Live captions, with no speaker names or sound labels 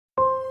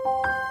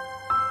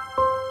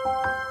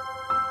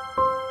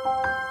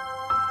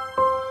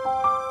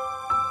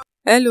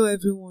Hello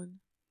everyone,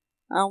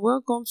 and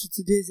welcome to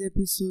today's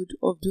episode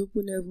of the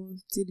Open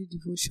Heavens Daily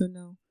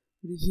Devotional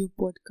Review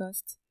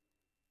Podcast.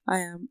 I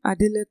am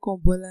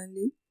Adelekun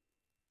Bolanle,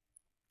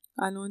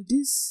 and on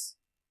this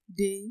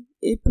day,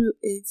 April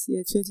 8th,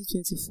 year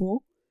 2024,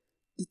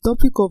 the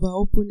topic of our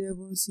Open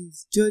Heavens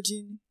is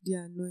Judging the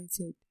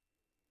Anointed.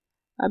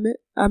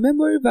 Our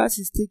memory verse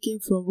is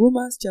taken from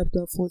Romans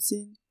chapter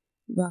 14,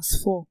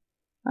 verse 4,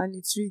 and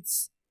it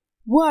reads,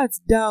 "Who art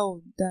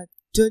thou that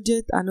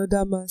judgeth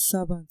another man's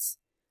servant?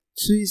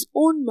 To his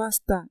own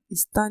master he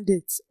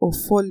standeth or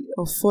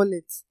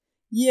falleth,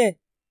 yea,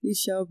 he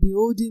shall be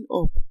holding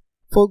up,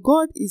 for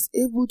God is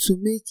able to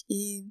make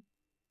him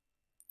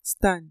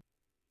stand."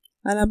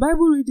 And our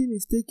Bible reading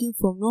is taken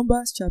from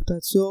Numbers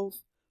chapter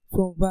 12,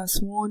 from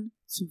verse 1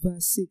 to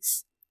verse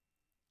 6.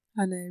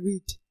 And I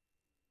read,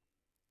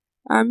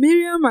 "And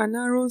Miriam and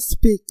Aaron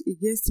spake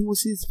against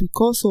Moses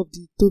because of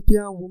the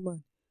Ethiopian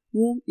woman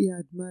whom he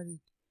had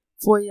married,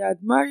 for he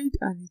had married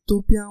an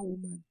Ethiopian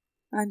woman.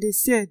 And they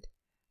said,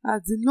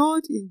 Has the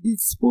Lord indeed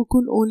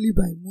spoken only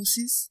by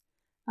Moses?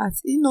 Has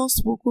he not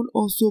spoken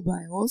also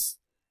by us?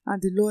 And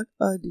the Lord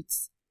heard it.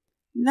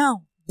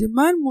 Now the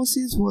man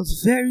Moses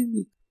was very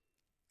meek,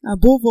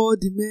 above all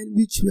the men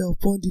which were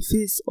upon the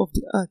face of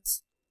the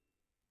earth.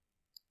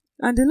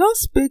 And the Lord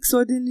spake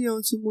suddenly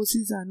unto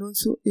Moses and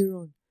unto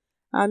Aaron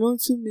and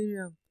unto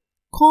Miriam,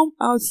 Come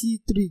out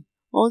ye three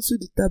unto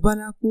the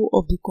tabernacle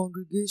of the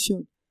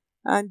congregation.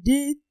 And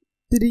they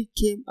three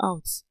came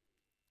out.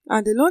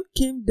 And the Lord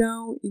came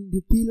down in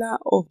the pillar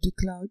of the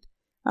cloud,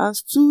 and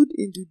stood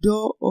in the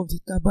door of the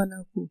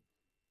tabernacle,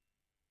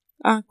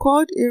 and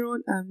called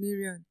Aaron and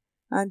Miriam,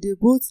 and they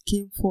both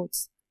came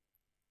forth.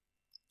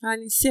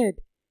 And he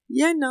said,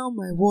 Hear now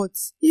my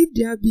words, if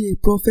there be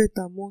a prophet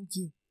among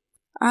you,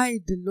 I,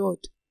 the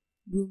Lord,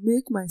 will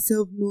make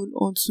myself known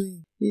unto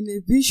him in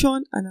a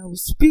vision, and I will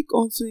speak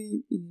unto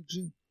him in a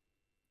dream.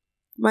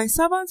 My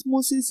servant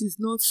Moses is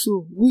not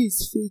so, who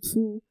is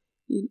faithful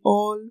in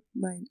all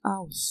mine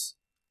house.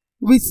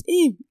 With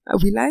him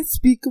will I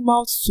speak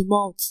mouth to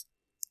mouth,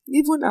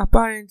 even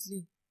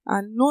apparently,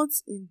 and not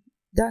in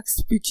dark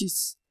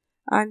speeches.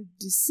 And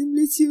the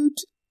similitude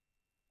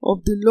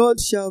of the Lord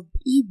shall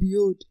he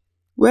behold.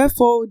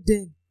 Wherefore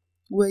then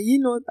were ye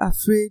not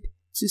afraid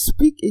to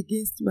speak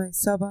against my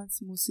servant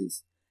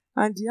Moses?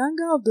 And the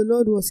anger of the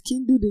Lord was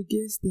kindled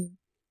against them,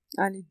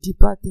 and it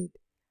departed.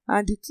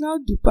 And the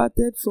cloud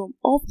departed from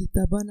off the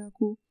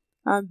tabernacle,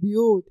 and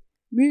behold,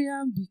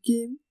 Miriam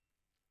became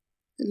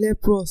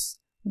leprous,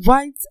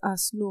 white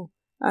as snow.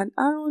 And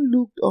Aaron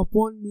looked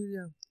upon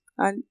Miriam,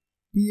 and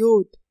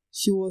behold,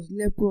 she was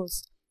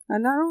leprous.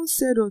 And Aaron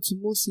said unto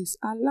Moses,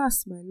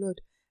 Alas, my Lord,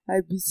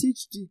 I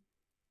beseech thee,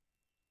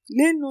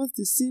 lay not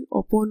the sin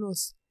upon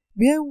us,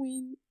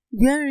 wherein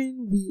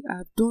we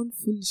have done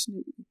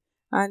foolishly,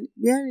 and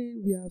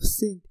wherein we have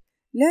sinned.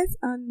 Let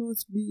her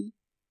not be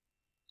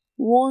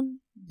one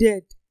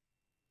dead,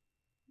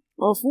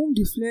 of whom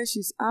the flesh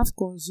is half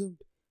consumed,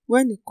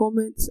 when he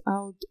cometh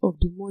out of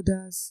the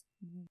mother's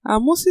womb.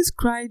 And Moses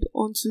cried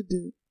unto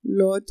the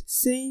Lord,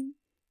 saying,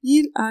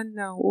 Heal her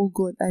now, O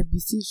God, I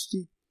beseech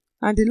thee.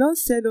 And the Lord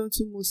said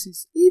unto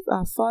Moses, If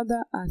her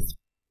father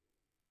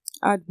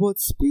had but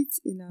spit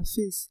in her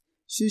face,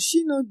 should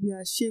she not be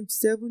ashamed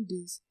 7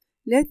 days?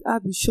 Let her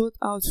be shut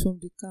out from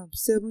the camp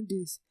 7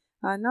 days,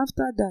 and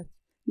after that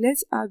let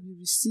her be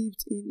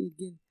received in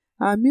again.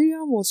 And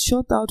Miriam was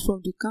shut out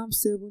from the camp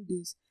 7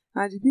 days,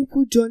 and the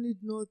people journeyed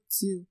not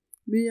till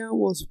Miriam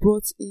was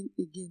brought in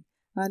again.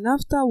 And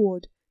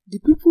afterward the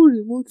people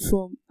removed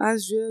from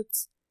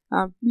Azareth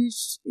and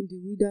preached in the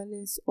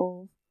wilderness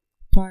of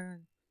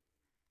Paran.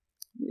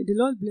 May the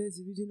Lord bless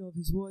the reading of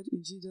his word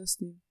in Jesus'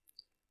 name.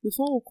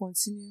 Before we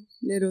continue,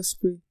 let us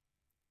pray.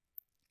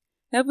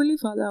 Heavenly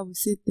Father, we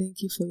say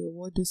thank you for your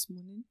word this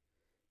morning.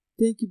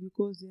 Thank you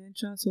because the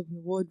entrance of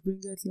your word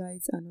bringeth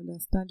light and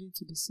understanding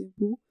to the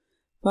simple.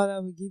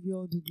 Father, we give you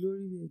all the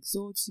glory, we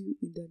exalt you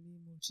in the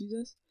name of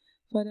Jesus.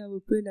 Father, we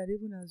pray that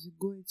even as we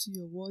go into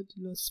your word,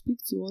 Lord, speak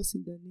to us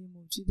in the name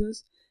of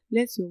Jesus.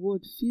 Let your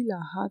word fill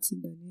our hearts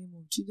in the name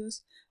of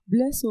Jesus.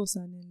 Bless us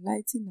and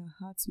enlighten our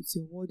hearts with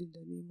your word in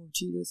the name of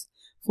Jesus.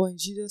 For in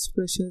Jesus'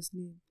 precious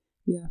name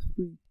we have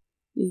prayed.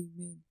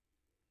 Amen.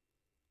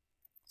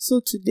 So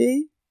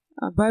today,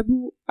 our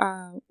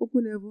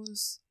Open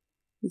Heavens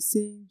is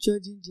saying,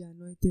 Judging the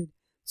Anointed.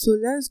 So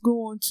let's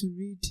go on to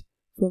read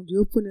from the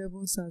Open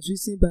Heavens as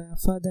written by our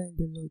Father in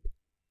the Lord.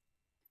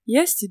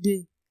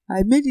 Yesterday,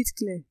 I made it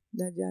clear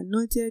that the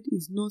anointed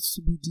is not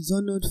to be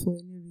dishonored for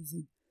any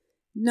reason.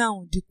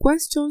 Now, the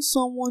question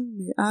someone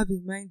may have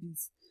in mind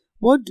is,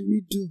 what do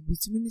we do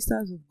with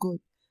ministers of God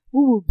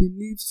who will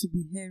believe to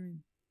be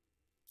erring?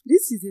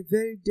 This is a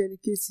very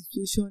delicate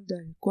situation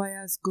that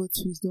requires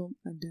God's wisdom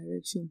and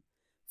direction.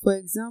 For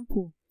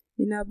example,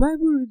 in our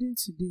Bible reading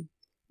today,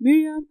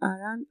 Miriam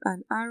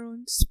and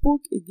Aaron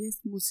spoke against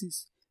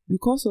Moses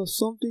because of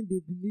something they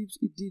believed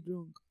he did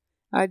wrong.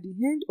 At the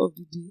end of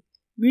the day,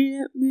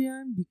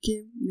 Miriam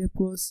became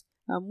leprous,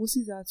 and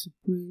Moses had to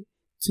pray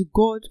to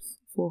God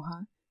for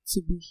her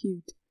to be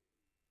healed.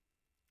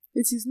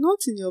 It is not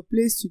in your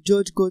place to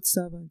judge God's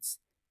servants.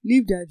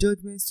 Leave their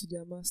judgments to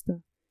their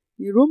master.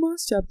 In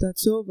Romans chapter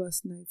 12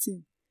 verse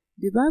 19,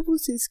 the Bible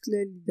says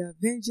clearly that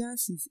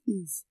vengeance is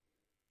his.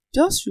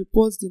 Just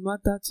report the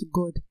matter to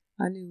God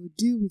and he will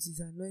deal with his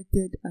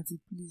anointed as he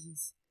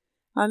pleases.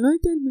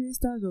 Anointed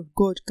ministers of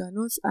God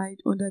cannot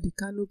hide under the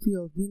canopy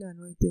of being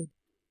anointed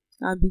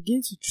and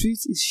begin to treat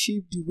his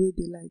sheep the way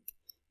they like.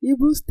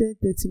 Hebrews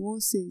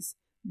 10:31 says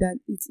that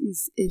it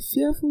is a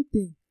fearful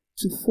thing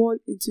to fall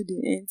into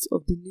the hands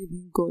of the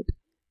living God.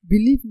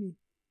 Believe me,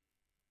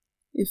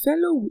 a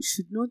fellow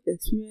should not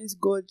experience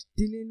God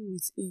dealing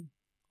with him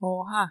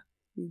or her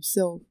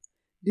himself.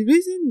 The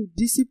reason we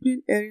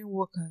discipline erring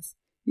workers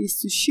is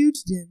to shield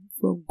them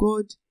from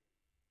God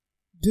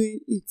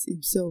doing it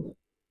himself.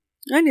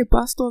 When a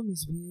pastor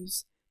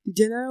misbehaves, the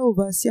general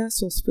overseer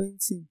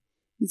suspends him.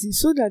 It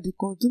is so that the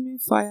consuming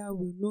fire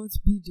will not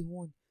be the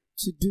one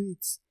to do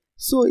it.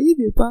 So if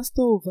a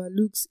pastor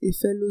overlooks a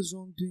fellow's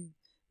wrongdoing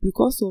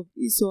because of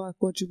his or her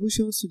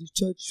contributions to the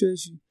church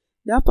treasury,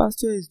 that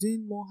pastor is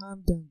doing more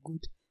harm than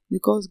good,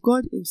 because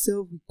God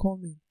himself will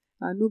come in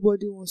and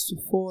nobody wants to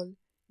fall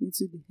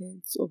into the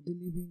hands of the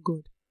living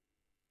God.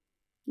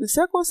 In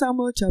 2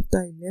 Samuel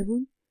chapter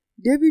 11,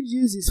 David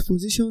used his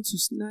position to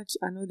snatch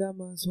another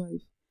man's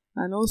wife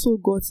and also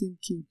got him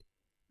killed.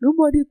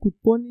 Nobody could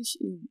punish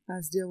him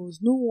as there was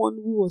no one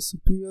who was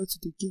superior to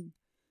the king.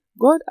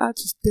 God had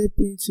to step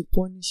in to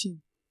punish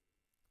him.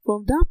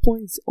 From that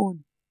point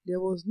on, there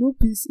was no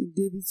peace in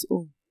David's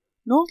home.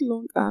 Not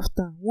long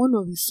after, one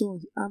of his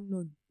sons,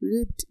 Amnon,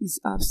 raped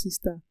his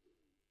half-sister,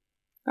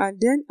 and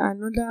then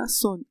another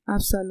son,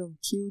 Absalom,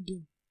 killed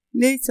him.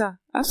 Later,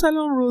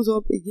 Absalom rose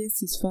up against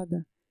his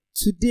father.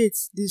 To date,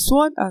 the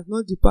sword has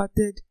not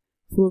departed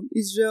from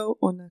Israel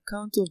on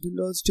account of the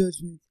Lord's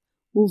judgment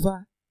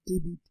over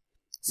David.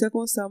 2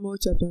 Samuel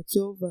chapter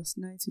 12 verse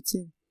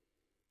 9-10.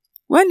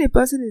 When a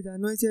person is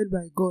anointed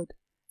by God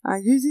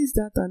and uses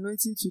that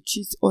anointing to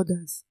cheat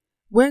others,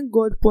 when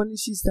God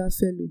punishes that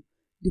fellow,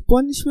 the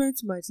punishment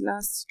might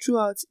last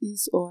throughout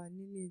his or her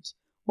lineage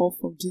or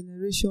from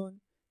generation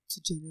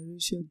to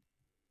generation.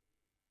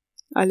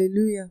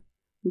 Hallelujah.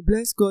 We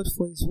bless God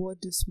for his word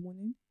this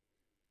morning.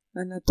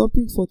 And our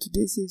topic for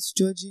today says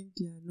judging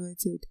the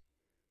anointed.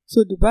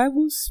 So the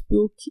Bible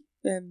spoke,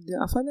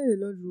 our Father the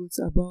Lord wrote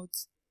about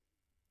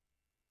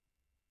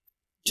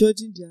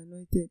judging the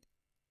anointed.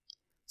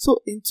 So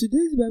in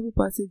today's Bible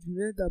passage,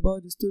 we read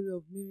about the story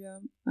of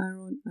Miriam,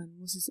 Aaron, and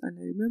Moses. And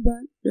I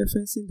remember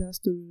referencing that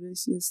story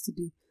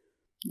yesterday,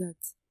 that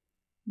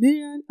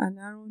Miriam and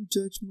Aaron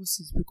judged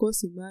Moses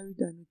because he married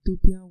an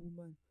Ethiopian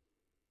woman.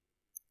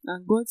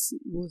 And God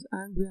was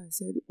angry and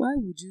said, "Why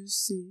would you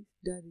say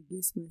that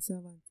against my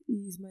servant? He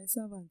is my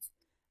servant.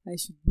 I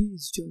should be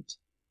his judge."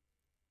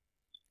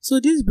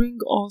 So this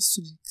brings us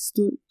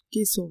to the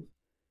case of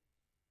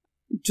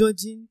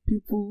judging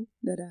people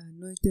that are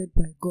anointed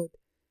by God.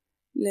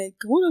 Like,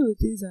 one of the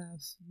things I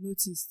have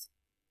noticed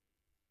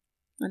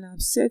and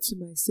I've said to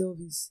myself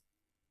is,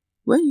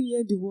 when you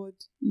hear the word,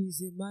 "He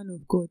is a man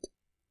of God,"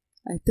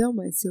 I tell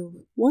myself,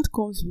 what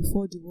comes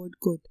before the word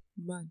God?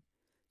 Man.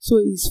 So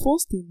he is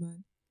first a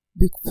man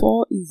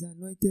before he is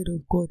anointed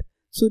of God.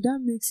 So that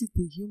makes it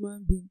a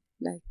human being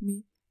like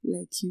me,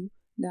 like you,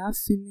 that have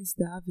feelings,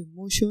 that have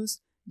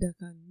emotions, that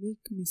can make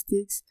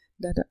mistakes,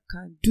 that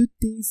can do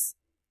things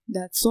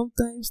that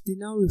sometimes they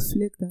now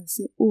reflect and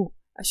say, "Oh,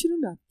 I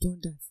shouldn't have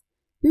done that.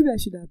 Maybe I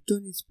should have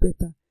done it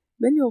better."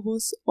 Many of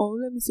us, or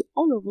let me say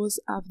all of us,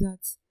 have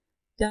that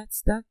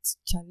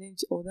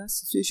challenge or that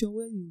situation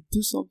where you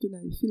do something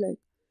and you feel like,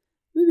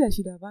 maybe I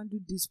should have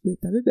handled this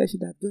better, maybe I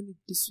should have done it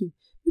this way,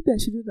 maybe I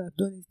shouldn't have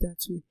done it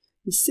that way.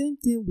 The same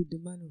thing with the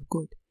man of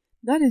God.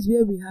 That is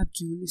where we have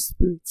the Holy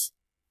Spirit.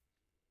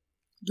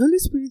 The Holy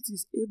Spirit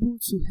is able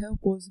to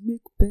help us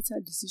make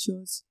better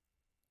decisions,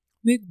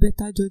 make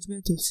better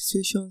judgment of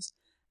situations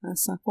and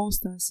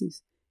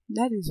circumstances.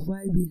 That is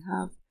why we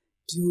have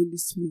the Holy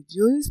Spirit. The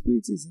Holy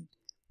Spirit is in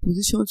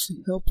position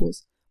to help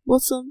us.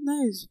 But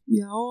sometimes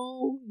we are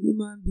all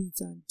human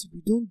beings and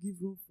we don't give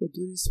room for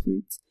the Holy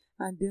Spirit,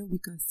 and then we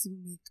can still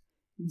make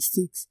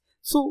mistakes.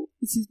 So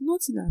it is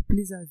not in our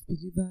place as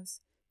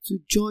believers to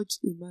judge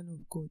a man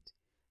of God.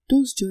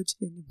 Don't judge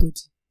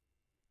anybody.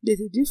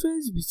 There's a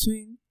difference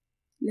between,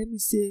 let me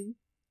say,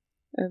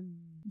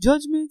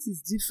 judgment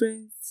is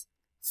different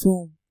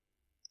from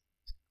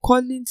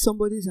calling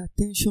somebody's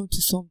attention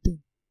to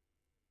something.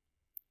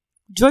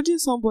 Judging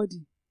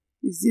somebody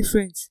is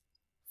different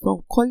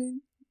from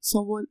calling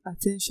someone's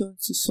attention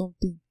to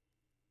something.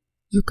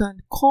 You can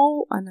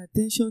call an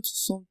attention to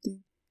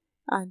something,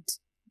 and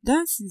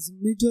that is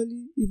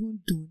majorly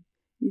even done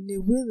in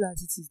a way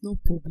that it is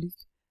not public,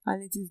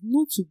 and it is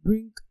not to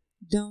bring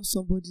down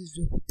somebody's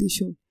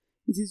reputation.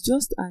 It is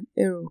just an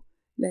error.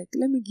 Like,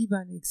 let me give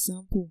an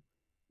example.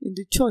 In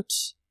the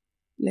church,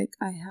 like,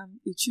 I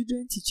am a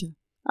children teacher.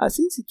 I've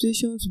seen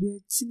situations where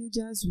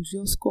teenagers will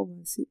just come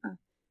and say,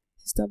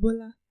 "Sister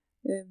Bola,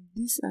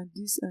 this and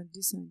this and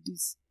this and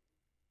this."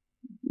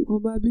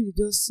 Probably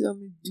they just saw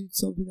me do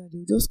something and they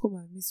will just come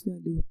and meet me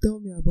and they will tell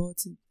me about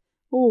it.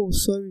 "Oh,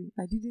 sorry,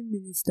 I didn't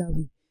mean it that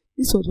way."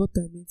 this was what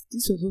I meant,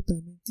 this was what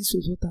I meant, this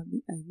was what I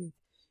meant.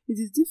 It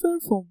is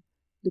different from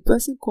the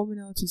person coming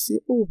out to say,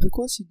 oh,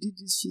 because she did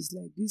this, she's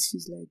like this,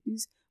 she's like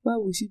this. Why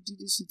would she do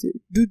this?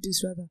 Do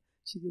this rather.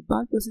 She's a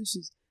bad person.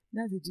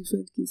 That's a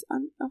different case.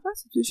 And I've had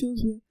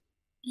situations where,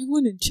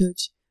 even in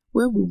church,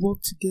 when we work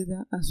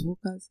together as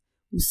workers,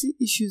 we see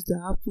issues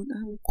that happen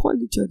and we call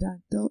each other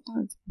and tell,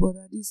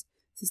 brother, this,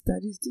 sister,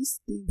 this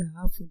thing that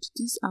happened,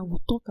 this, and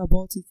we'll talk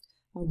about it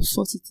and we'll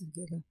sort it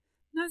together.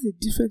 That's a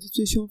different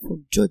situation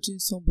from judging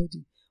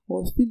somebody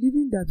or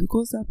believing that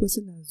because that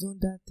person has done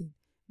that thing,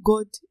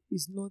 God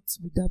is not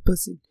with that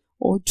person,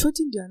 or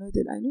judging the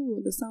anointed. I know we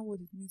understand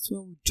what it means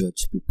when we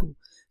judge people.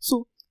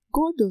 So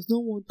God does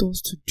not want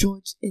us to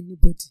judge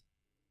anybody.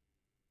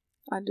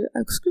 And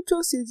the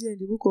scripture says here in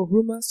the book of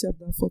Romans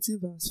chapter 14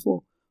 verse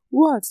 4,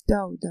 who art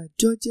thou that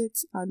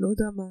judgest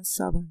another man's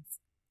servant?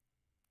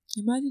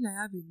 Imagine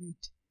I have a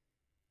maid,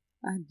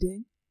 and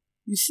then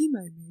you see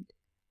my maid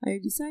and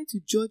you decide to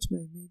judge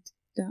my maid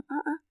that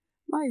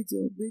why is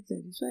your maid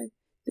like this? Why?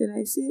 Then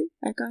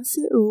I can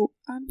say, oh,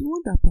 I'm the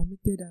one that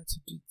permitted her to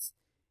do it.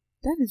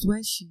 That is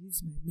why she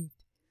is my maid.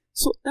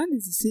 So that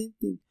is the same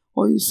thing.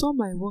 Or you saw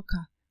my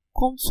worker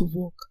come to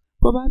work,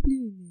 probably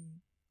in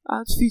an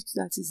outfit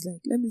that is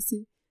like, let me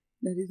say,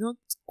 that is not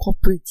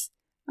corporate,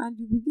 and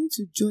you begin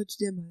to judge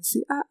them and say,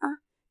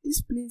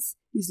 this place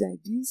is like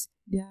this,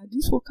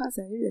 these workers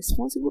are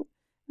irresponsible,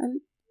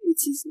 and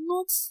it is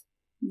not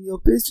your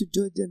place to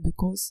judge them,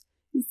 because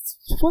it's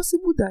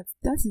possible that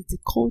is the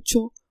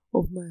culture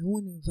of my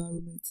own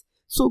environment.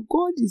 So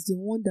God is the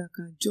one that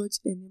can judge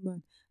any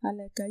man. And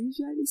like I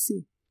usually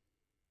say,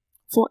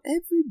 for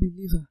every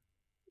believer,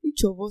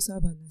 each of us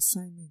have an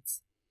assignment.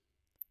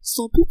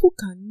 Some people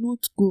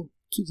cannot go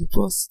to the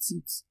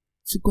prostitutes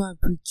to go and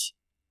preach,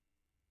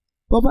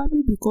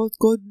 probably because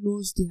God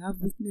knows they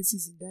have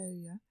weaknesses in that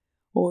area,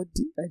 or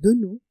I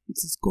don't know, it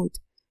is God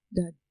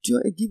that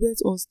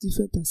giveth us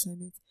different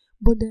assignments.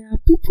 But there are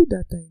people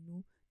that I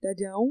know that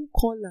their own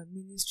call and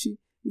ministry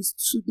is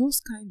to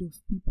those kind of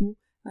people,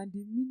 and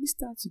they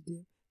minister to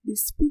them, they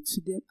speak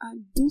to them,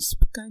 and those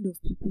kind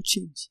of people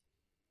change.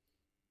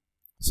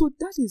 So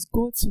that is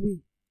God's way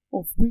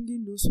of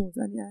bringing those ones,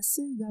 and He has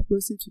sent that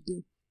person to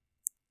them.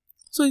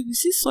 So if you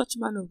see such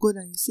man of God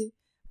and you say,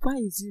 why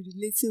is he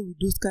relating with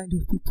those kind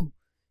of people?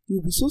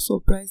 You'll be so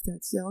surprised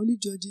that you are only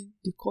judging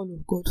the call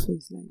of God for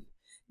his life.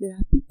 There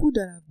are people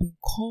that have been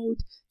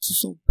called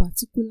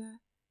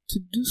to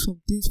do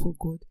some things for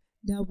God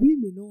that we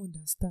may not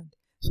understand.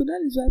 So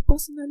that is why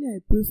personally I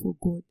pray for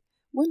God.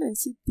 When I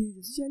see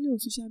things, especially on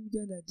social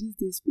media, that these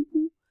days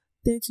people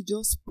tend to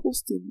just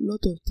post a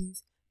lot of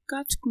things,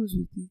 catch cruise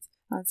with it,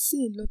 and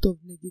say a lot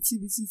of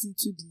negativities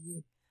into the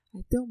air.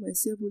 I tell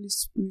myself, Holy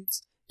Spirit,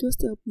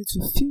 just help me to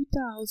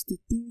filter out the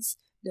things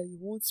that you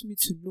want me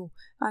to know.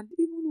 And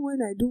even when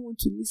I don't want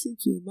to listen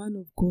to a man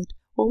of God,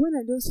 or when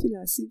I just feel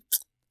as if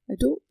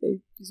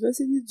his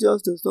message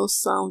just does not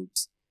sound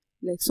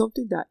like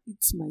something that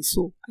eats my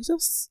soul, I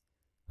just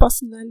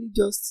personally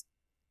just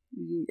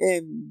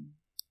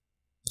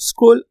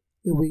scroll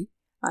away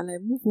and I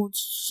move on to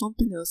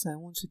something else I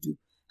want to do.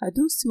 I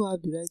don't still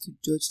have the right to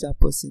judge that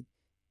person.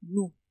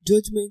 No,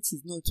 judgment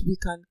is not. We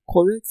can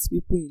correct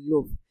people in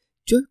love.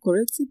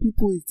 Correcting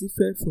people is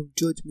different from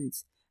judgment.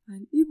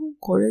 And even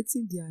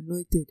correcting the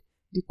anointed,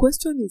 the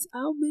question is,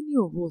 how many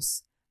of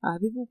us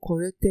have even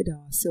corrected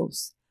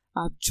ourselves,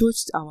 have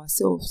judged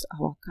ourselves,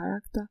 our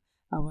character,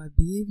 our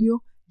behavior,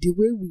 the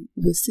way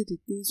we see the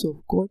things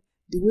of God,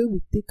 the way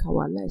we take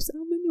our lives?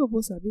 How many of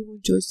us have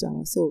even judged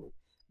ourselves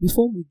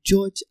before we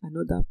judge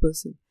another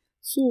person?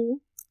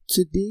 So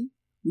today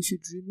we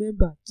should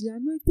remember, the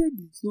anointed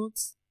is not,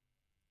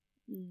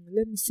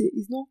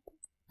 is not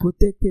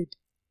protected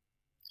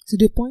to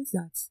the point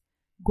that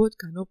God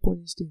cannot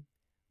punish them.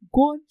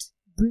 God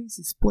brings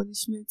his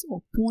punishment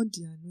upon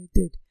the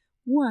anointed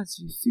who has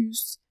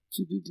refused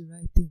to do the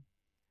right thing.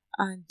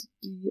 And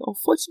the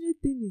unfortunate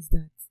thing is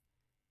that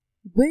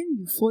when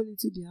you fall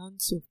into the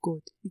hands of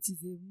God, it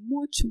is a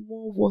much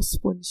more worse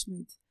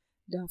punishment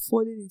than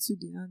falling into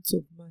the hands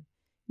of man.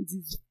 It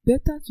is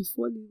better to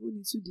fall even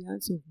into the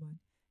hands of man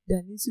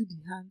than into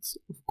the hands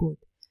of God.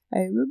 I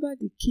remember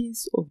the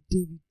case of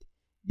David.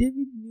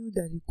 David knew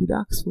that he could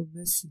ask for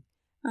mercy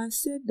and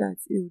said that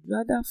he would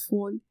rather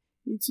fall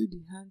into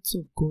the hands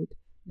of God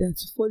than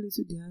to fall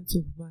into the hands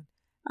of man.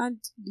 And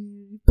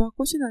the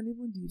repercussion and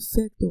even the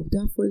effect of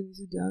that falling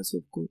into the hands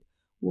of God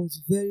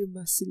was very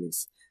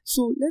merciless.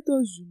 So let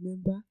us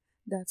remember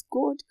that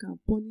God can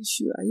punish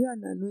you. Are you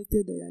an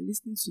anointed that you are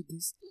listening to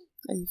this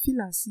and you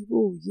feel as if,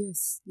 oh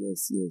yes,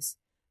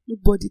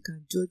 nobody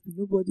can judge me,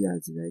 nobody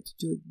has the right to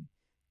judge me?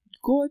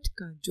 God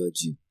can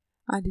judge you,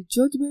 and the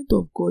judgment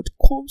of God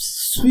comes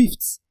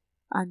swift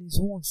and is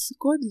once.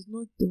 God is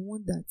not the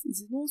one that it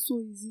is not so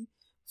easy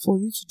for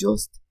you to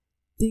just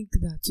think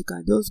that you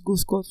can just go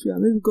scot-free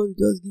and maybe God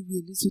will just give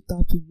you a little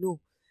tapping.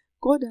 No,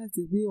 God has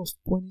a way of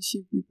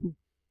punishing people.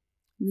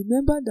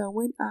 Remember that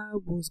when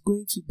Ahab was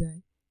going to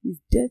die, his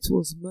death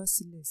was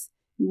merciless.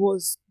 He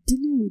was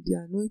dealing with the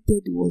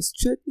anointed, he was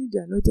threatening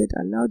the anointed,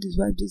 allowed his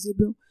wife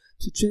Jezebel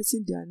to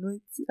threaten the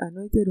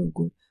anointed of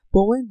God.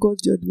 But when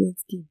God's judgment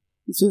came,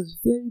 it was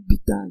very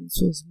bitter and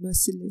it was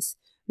merciless.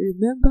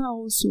 Remember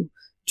also,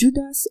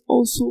 Judas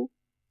also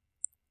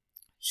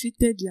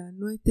treated the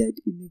anointed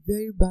in a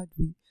very bad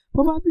way,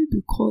 probably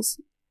because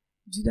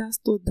Judas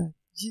thought that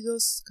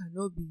Jesus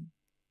cannot be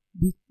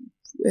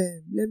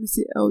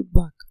held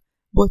back,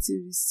 but he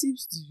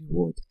receives the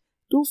reward.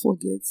 Don't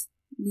forget,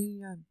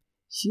 Miriam,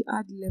 she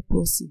had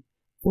leprosy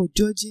for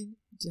judging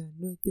the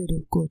anointed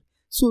of God.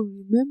 So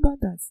remember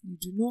that you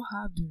do not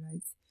have the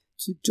right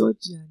to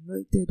judge the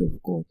anointed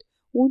of God.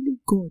 Only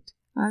God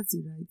has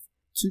the right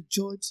to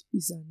judge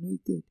his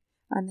anointed.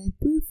 And I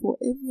pray for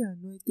every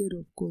anointed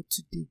of God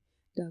today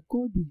that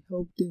God will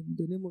help them in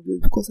the name of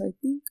Jesus, because I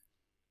think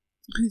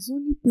it's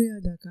only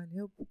prayer that can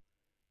help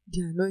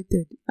the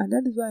anointed. And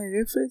that is why I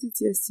referenced it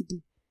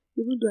yesterday,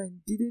 even though I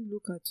didn't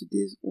look at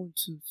today's own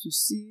to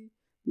see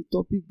the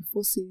topic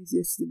before saying it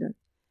yesterday, that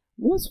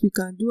what we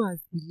can do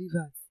as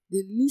believers,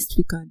 the least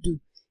we can do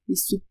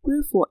is to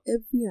pray for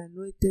every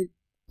anointed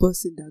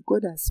person that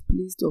God has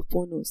placed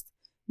upon us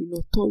in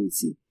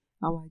authority,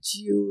 our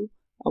GO,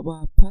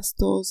 our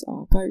pastors,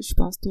 our parish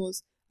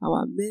pastors,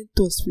 our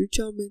mentors,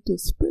 spiritual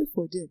mentors. Pray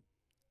for them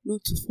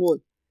not to fall.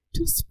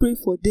 Just pray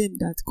for them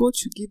that God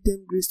should give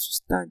them grace to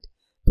stand,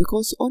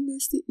 because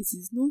honestly it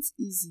is not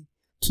easy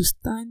to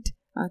stand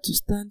and to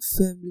stand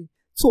firmly.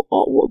 So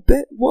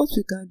what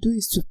we can do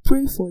is to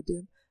pray for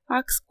them,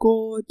 ask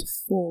God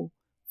for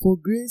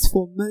grace,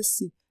 for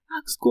mercy,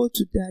 ask God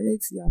to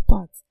direct their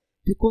path,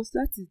 because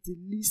that is the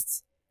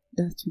least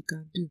that we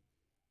can do.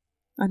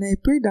 And I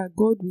pray that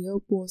God will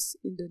help us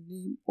in the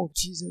name of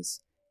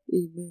Jesus.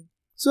 Amen.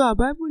 So our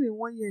Bible in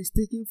 1 year is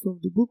taken from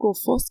the book of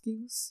 1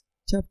 Kings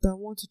chapter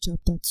 1 to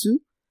chapter 2.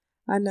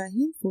 And our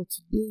hymn for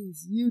today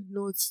is Yield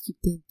Not to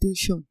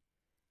Temptation.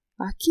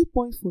 Our key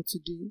point for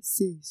today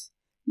says,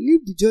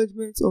 leave the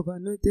judgment of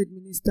anointed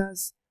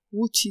ministers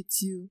who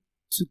cheat you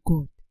to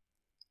God.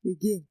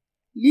 Again,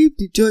 leave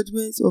the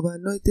judgment of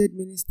anointed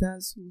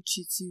ministers who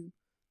cheat you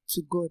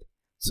to God.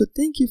 So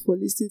thank you for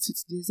listening to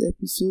today's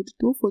episode.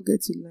 Don't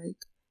forget to like,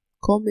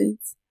 comment,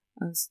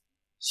 and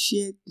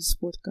share this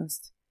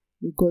podcast.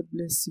 May God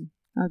bless you.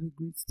 Have a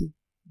great day.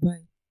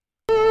 Bye.